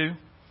responded to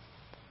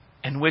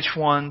and which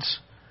ones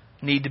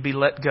need to be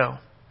let go.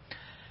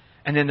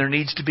 And then there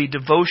needs to be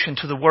devotion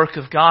to the work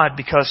of God,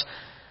 because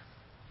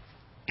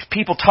if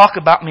people talk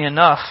about me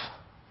enough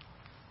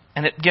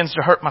and it begins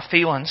to hurt my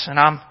feelings and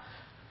I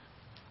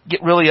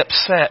get really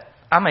upset,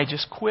 I may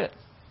just quit.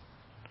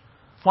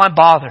 Why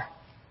bother?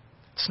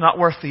 It's not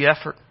worth the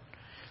effort.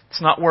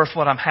 It's not worth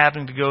what I'm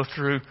having to go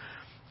through.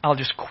 I'll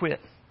just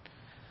quit.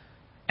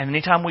 And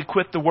anytime we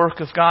quit the work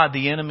of God,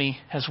 the enemy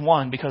has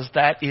won, because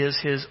that is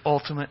his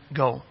ultimate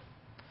goal.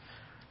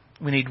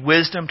 We need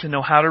wisdom to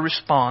know how to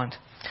respond.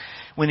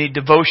 We need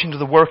devotion to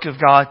the work of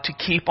God to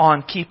keep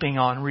on keeping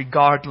on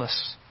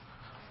regardless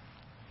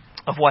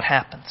of what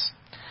happens.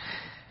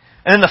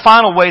 And then the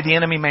final way the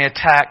enemy may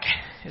attack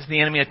is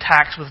the enemy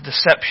attacks with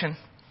deception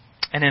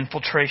and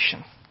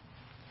infiltration.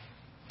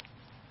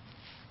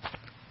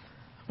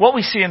 What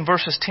we see in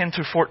verses 10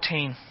 through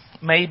 14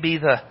 may be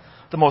the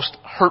most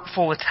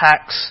hurtful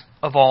attacks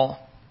of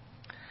all.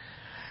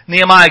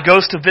 Nehemiah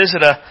goes to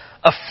visit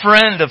a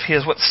friend of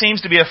his, what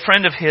seems to be a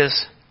friend of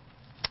his,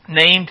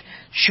 named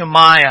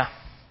Shemaiah.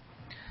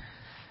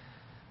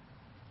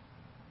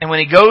 And when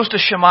he goes to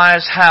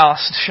Shemaiah's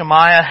house,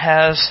 Shemaiah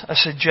has a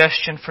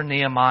suggestion for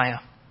Nehemiah.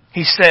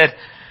 He said,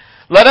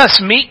 "Let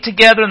us meet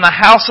together in the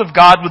house of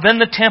God within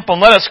the temple,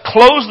 and let us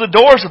close the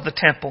doors of the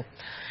temple.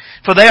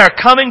 For they are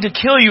coming to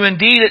kill you.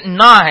 Indeed, at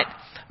night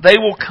they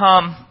will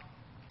come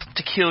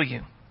to kill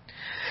you."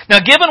 Now,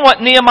 given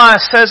what Nehemiah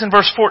says in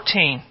verse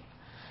 14,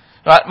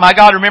 "My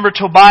God, remember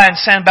Tobiah and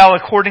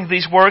Sanballat according to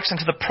these works, and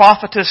to the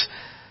prophetess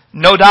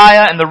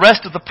Noadiah and the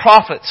rest of the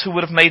prophets who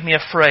would have made me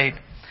afraid."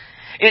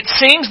 It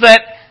seems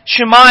that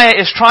Shemaiah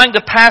is trying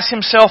to pass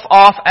himself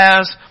off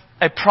as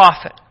a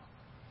prophet.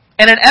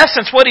 And in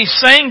essence, what he's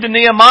saying to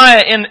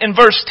Nehemiah in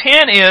verse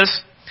 10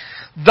 is,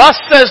 "Thus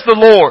says the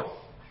Lord,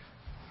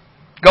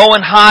 go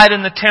and hide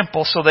in the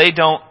temple so they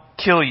don't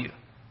kill you."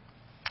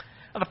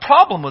 Now, the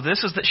problem with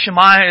this is that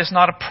Shemaiah is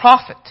not a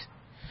prophet.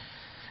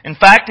 In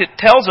fact, it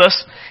tells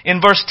us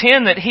in verse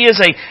 10 that he is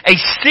a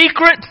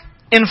secret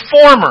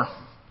informer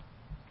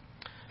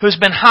who's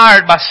been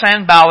hired by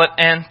Sanballat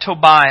and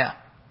Tobiah.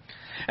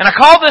 And I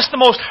call this the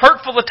most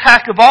hurtful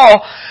attack of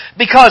all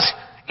because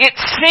it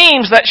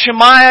seems that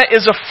Shemaiah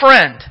is a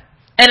friend.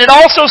 And it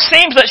also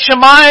seems that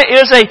Shemaiah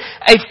is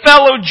a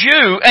fellow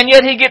Jew, and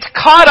yet he gets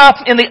caught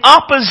up in the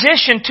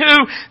opposition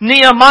to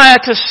Nehemiah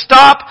to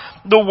stop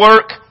the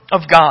work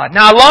of God.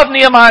 Now, I love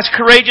Nehemiah's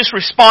courageous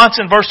response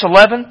in verse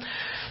 11.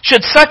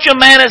 "Should such a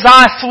man as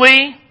I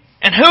flee?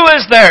 And who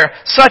is there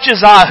such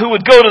as I who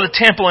would go to the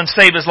temple and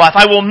save his life?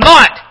 I will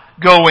not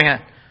go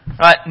in."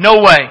 Right? No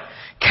way.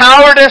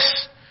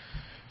 Cowardice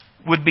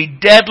would be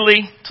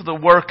deadly to the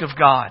work of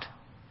God.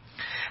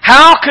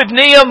 How could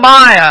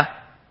Nehemiah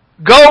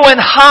go and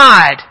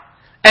hide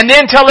and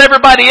then tell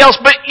everybody else,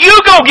 "But you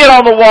go get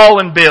on the wall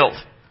and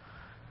build.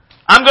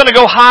 I'm going to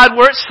go hide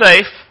where it's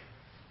safe.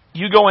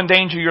 You go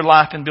endanger your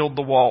life and build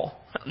the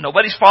wall"?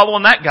 Nobody's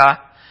following that guy.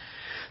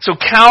 So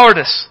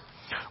cowardice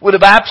would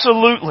have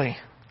absolutely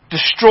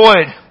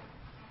destroyed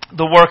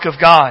the work of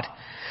God.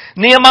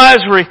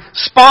 Nehemiah's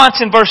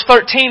response in verse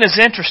 13 is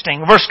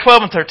interesting. Verse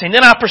 12 and 13.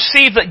 "Then I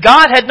perceived that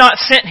God had not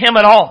sent him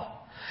at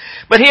all,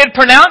 but he had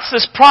pronounced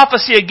this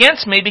prophecy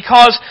against me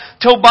because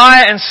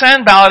Tobiah and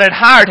Sanballat had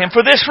hired him.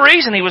 For this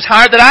reason he was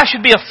hired, that I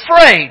should be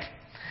afraid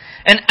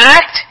and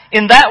act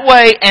in that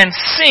way and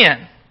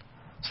sin,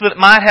 so that it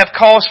might have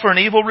cause for an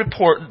evil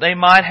report, that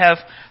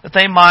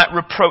they might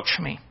reproach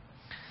me."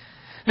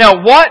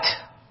 Now, what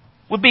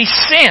would be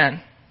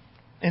sin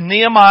in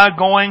Nehemiah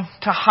going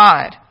to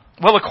hide?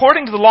 Well,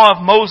 according to the law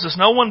of Moses,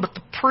 no one but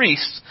the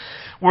priests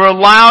were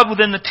allowed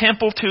within the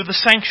temple to the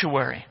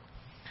sanctuary.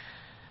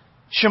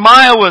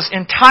 Shemaiah was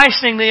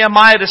enticing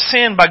Nehemiah to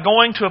sin by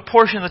going to a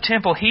portion of the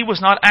temple he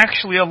was not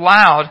actually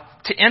allowed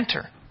to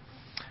enter.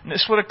 And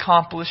this would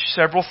accomplish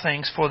several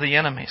things for the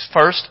enemies.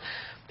 First,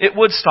 it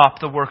would stop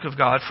the work of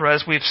God, for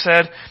as we've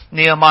said,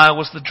 Nehemiah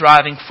was the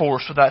driving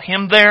force. Without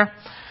him there,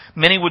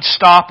 many would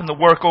stop and the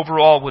work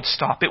overall would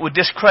stop. It would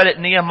discredit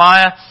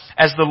Nehemiah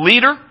as the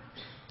leader.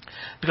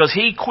 because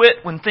he quit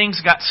when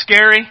things got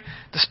scary,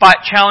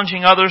 despite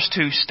challenging others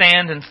to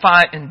stand and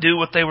fight and do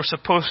what they were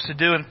supposed to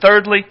do. And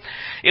thirdly,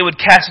 it would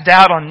cast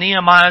doubt on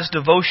Nehemiah's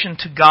devotion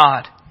to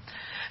God.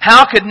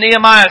 How could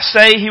Nehemiah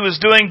say he was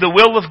doing the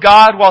will of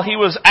God while he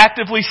was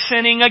actively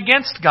sinning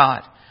against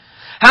God?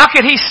 How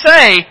could he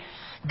say,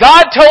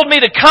 God told me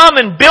to come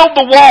and build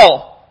the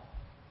wall.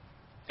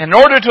 In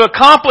order to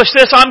accomplish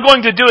this, I'm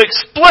going to do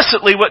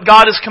explicitly what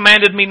God has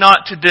commanded me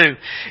not to do.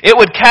 It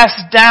would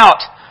cast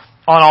doubt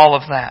on all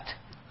of that.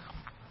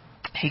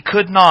 He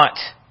could not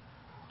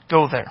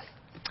go there.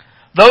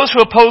 Those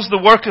who oppose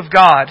the work of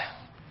God,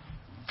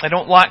 they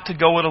don't like to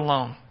go it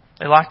alone.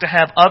 They like to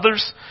have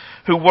others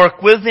who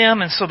work with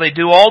them, and so they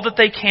do all that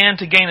they can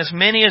to gain as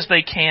many as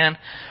they can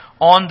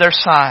on their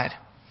side.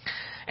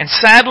 And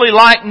sadly,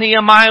 like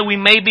Nehemiah, we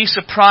may be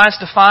surprised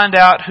to find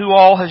out who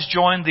all has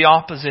joined the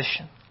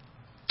opposition.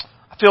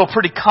 I feel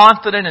pretty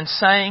confident in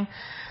saying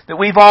that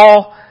we've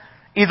all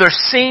either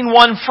seen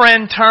one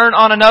friend turn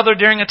on another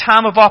during a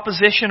time of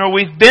opposition, or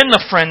we've been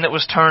the friend that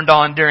was turned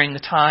on during the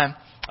time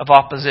of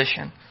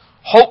opposition.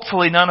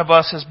 Hopefully none of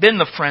us has been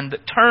the friend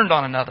that turned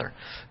on another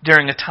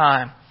during a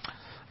time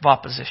of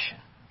opposition.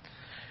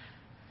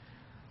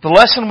 The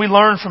lesson we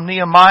learn from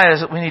Nehemiah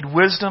is that we need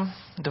wisdom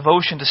and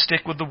devotion to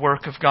stick with the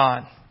work of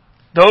God.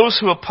 Those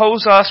who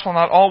oppose us will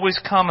not always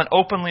come and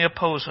openly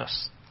oppose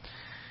us.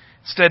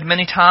 Instead,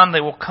 many times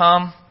they will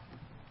come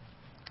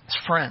as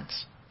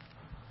friends,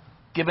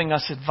 giving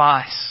us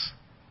advice,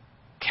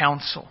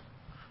 counsel,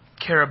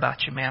 care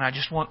about you, man. I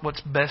just want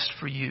what's best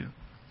for you.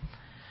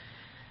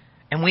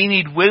 And we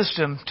need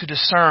wisdom to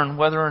discern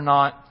whether or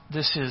not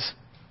this is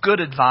good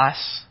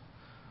advice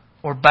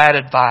or bad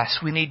advice.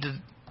 We need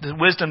the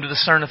wisdom to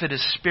discern if it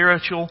is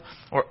spiritual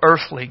or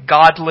earthly,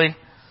 godly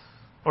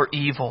or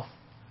evil.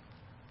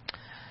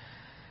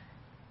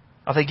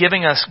 Are they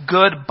giving us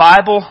good,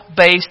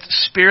 Bible-based,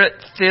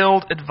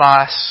 Spirit-filled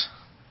advice,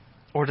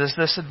 or does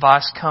this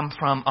advice come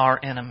from our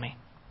enemy?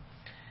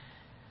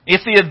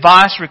 If the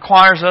advice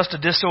requires us to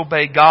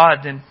disobey God,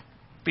 then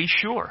be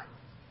sure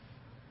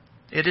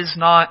it is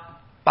not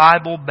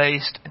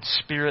Bible-based and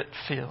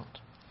Spirit-filled.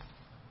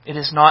 It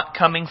is not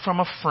coming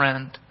from a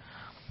friend,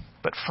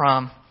 but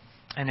from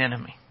an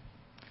enemy.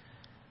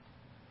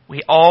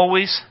 We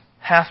always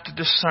have to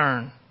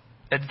discern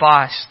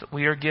advice that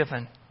we are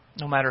given,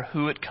 no matter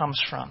who it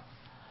comes from.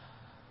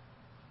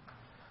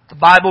 The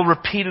Bible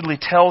repeatedly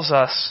tells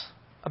us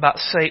about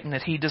Satan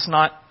that he does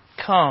not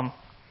come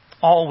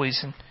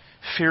always in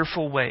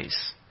fearful ways.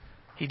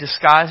 He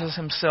disguises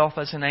himself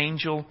as an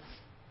angel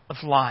of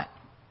light.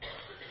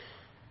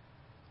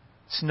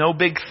 It's no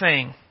big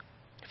thing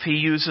if he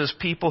uses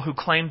people who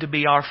claim to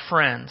be our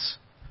friends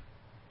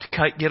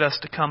to get us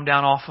to come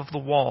down off of the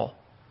wall,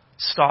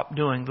 stop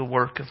doing the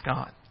work of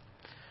God.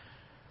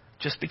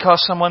 Just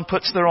because someone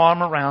puts their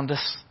arm around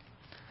us,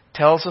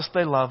 tells us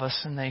they love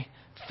us, and they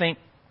think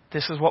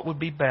this is what would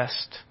be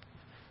best,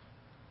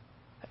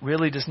 it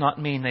really does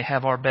not mean they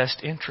have our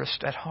best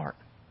interest at heart.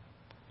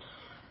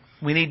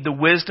 We need the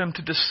wisdom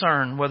to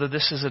discern whether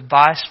this is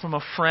advice from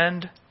a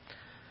friend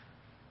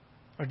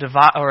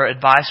or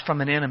advice from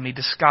an enemy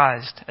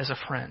disguised as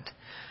a friend.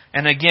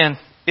 And again,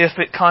 if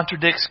it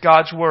contradicts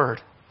God's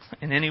Word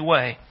in any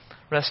way,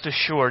 rest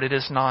assured it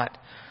is not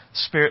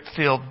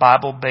Spirit-filled,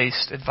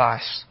 Bible-based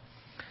advice.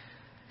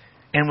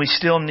 And we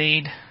still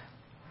need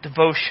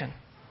devotion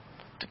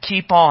to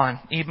keep on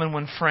even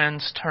when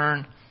friends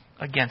turn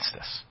against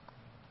us.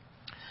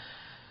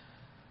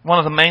 One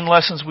of the main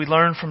lessons we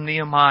learn from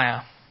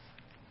Nehemiah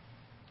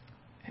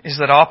is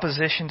that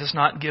opposition does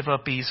not give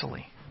up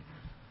easily.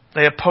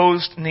 They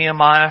opposed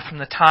Nehemiah from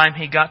the time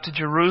he got to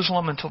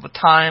Jerusalem until the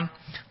time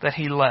that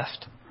he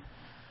left.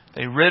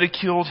 They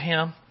ridiculed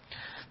him.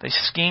 They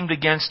schemed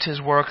against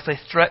his work. They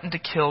threatened to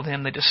kill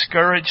him. They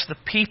discouraged the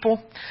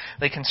people.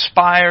 They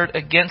conspired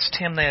against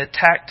him. They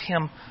attacked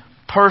him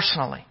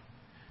personally.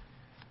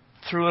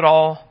 Through it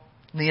all,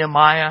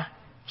 Nehemiah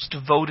was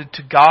devoted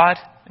to God,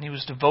 and he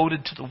was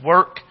devoted to the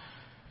work,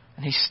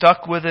 and he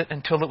stuck with it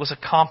until it was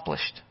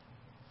accomplished.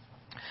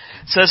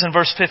 It says in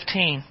verse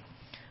 15,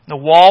 the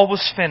wall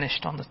was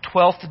finished on the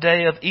 12th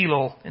day of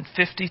Elul in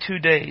 52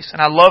 days.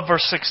 And I love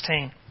verse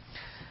 16.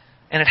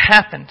 And it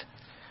happened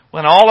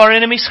when all our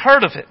enemies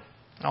heard of it,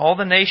 and all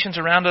the nations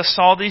around us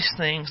saw these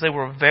things, they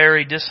were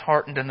very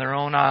disheartened in their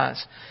own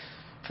eyes,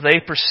 for they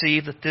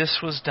perceived that this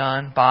was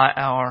done by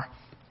our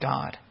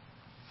God.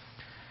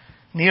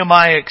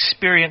 Nehemiah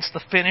experienced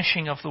the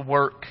finishing of the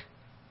work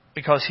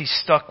because he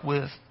stuck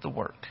with the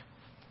work.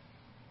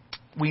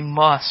 We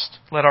must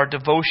let our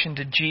devotion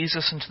to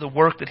Jesus and to the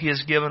work that He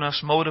has given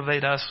us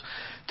motivate us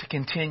to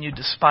continue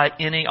despite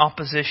any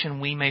opposition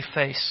we may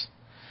face.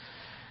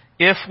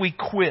 If we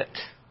quit,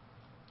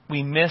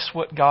 we miss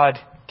what God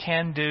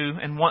can do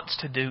and wants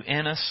to do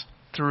in us,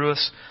 through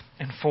us,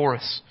 and for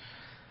us.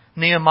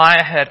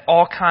 Nehemiah had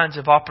all kinds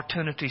of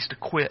opportunities to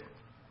quit.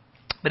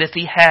 But if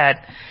he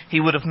had, he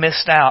would have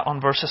missed out on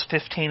verses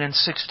 15 and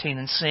 16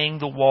 and seeing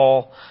the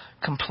wall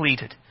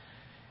completed.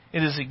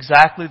 It is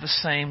exactly the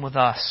same with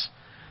us.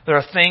 There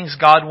are things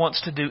God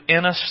wants to do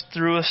in us,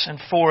 through us, and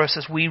for us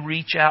as we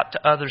reach out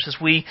to others, as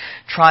we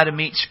try to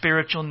meet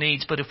spiritual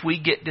needs. But if we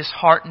get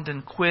disheartened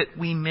and quit,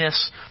 we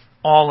miss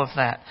all of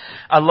that.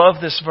 I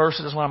love this verse.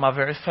 It is one of my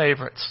very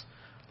favorites.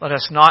 Let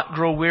us not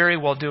grow weary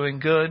while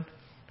doing good,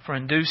 for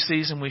in due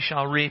season we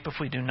shall reap if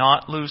we do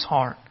not lose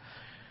heart.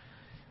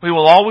 We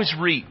will always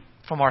reap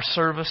from our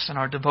service and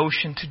our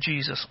devotion to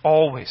Jesus,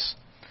 always.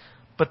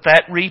 But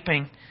that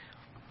reaping,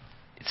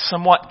 it's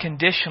somewhat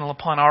conditional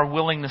upon our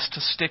willingness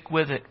to stick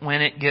with it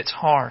when it gets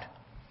hard.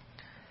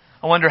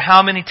 I wonder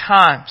how many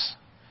times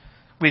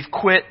we've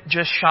quit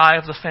just shy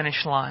of the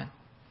finish line.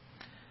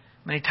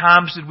 Many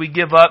times did we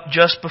give up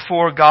just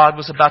before God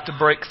was about to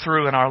break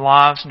through in our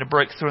lives and to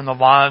break through in the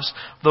lives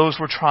of those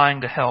we're trying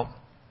to help.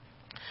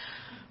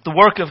 The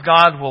work of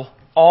God will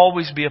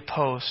always be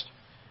opposed.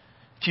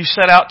 If you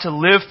set out to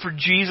live for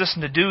Jesus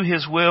and to do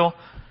His will,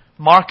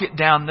 mark it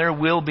down. There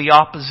will be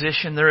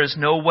opposition. There is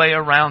no way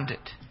around it.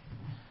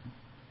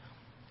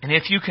 And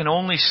if you can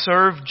only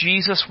serve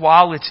Jesus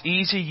while it's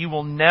easy, you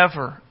will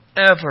never,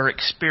 ever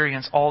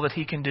experience all that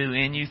He can do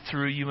in you,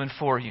 through you, and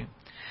for you.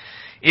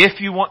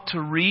 If you want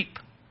to reap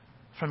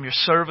from your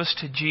service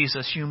to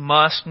Jesus, you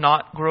must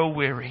not grow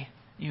weary.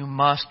 You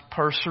must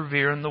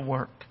persevere in the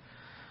work.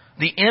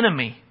 The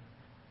enemy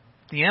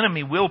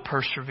will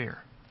persevere.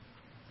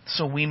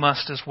 So we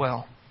must as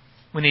well.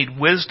 We need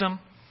wisdom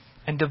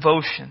and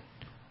devotion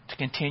to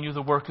continue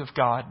the work of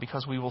God,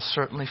 because we will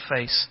certainly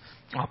face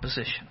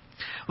opposition.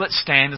 Let's stand.